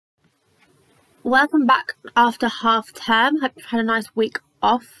Welcome back after half term. Hope you've had a nice week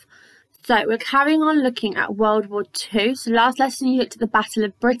off. So we're carrying on looking at World War II. So last lesson you looked at the Battle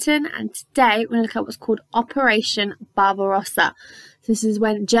of Britain, and today we're going to look at what's called Operation Barbarossa. So this is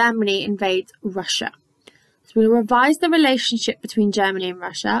when Germany invades Russia. So we'll revise the relationship between Germany and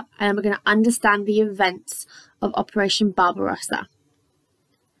Russia, and then we're going to understand the events of Operation Barbarossa.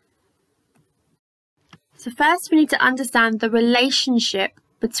 So first we need to understand the relationship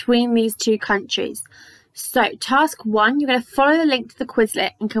between these two countries. So task 1, you're going to follow the link to the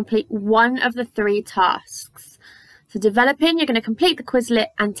Quizlet and complete one of the 3 tasks. So developing, you're going to complete the Quizlet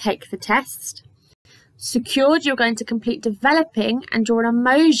and take the test. Secured, you're going to complete developing and draw an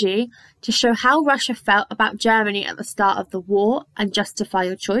emoji to show how Russia felt about Germany at the start of the war and justify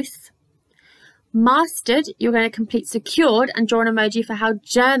your choice. Mastered, you're going to complete secured and draw an emoji for how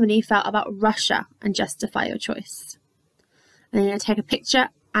Germany felt about Russia and justify your choice. And then you're going to take a picture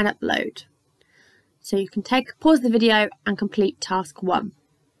and upload. So you can pause the video and complete task 1.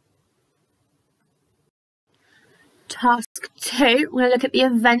 Task 2, we're going to look at the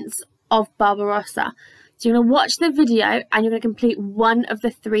events of Barbarossa. So you're going to watch the video and you're going to complete one of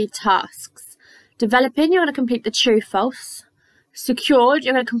the 3 tasks. Developing, you're going to complete the true-false. Secured,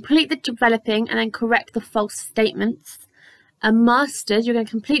 you're going to complete the developing and then correct the false statements. And mastered, you're going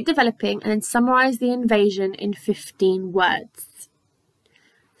to complete developing and then summarise the invasion in 15 words.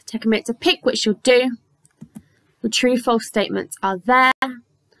 So take a minute to pick which you'll do. The true-false statements are there.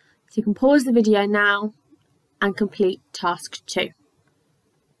 So you can pause the video now and complete task 2.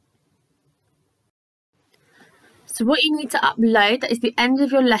 So what you need to upload, that is the end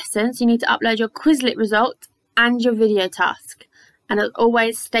of your lesson. So you need to upload your Quizlet result and your video task. And as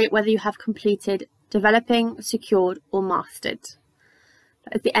always, state whether you have completed developing, secured or mastered.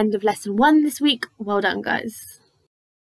 That is the end of lesson 1 this week. Well done, guys.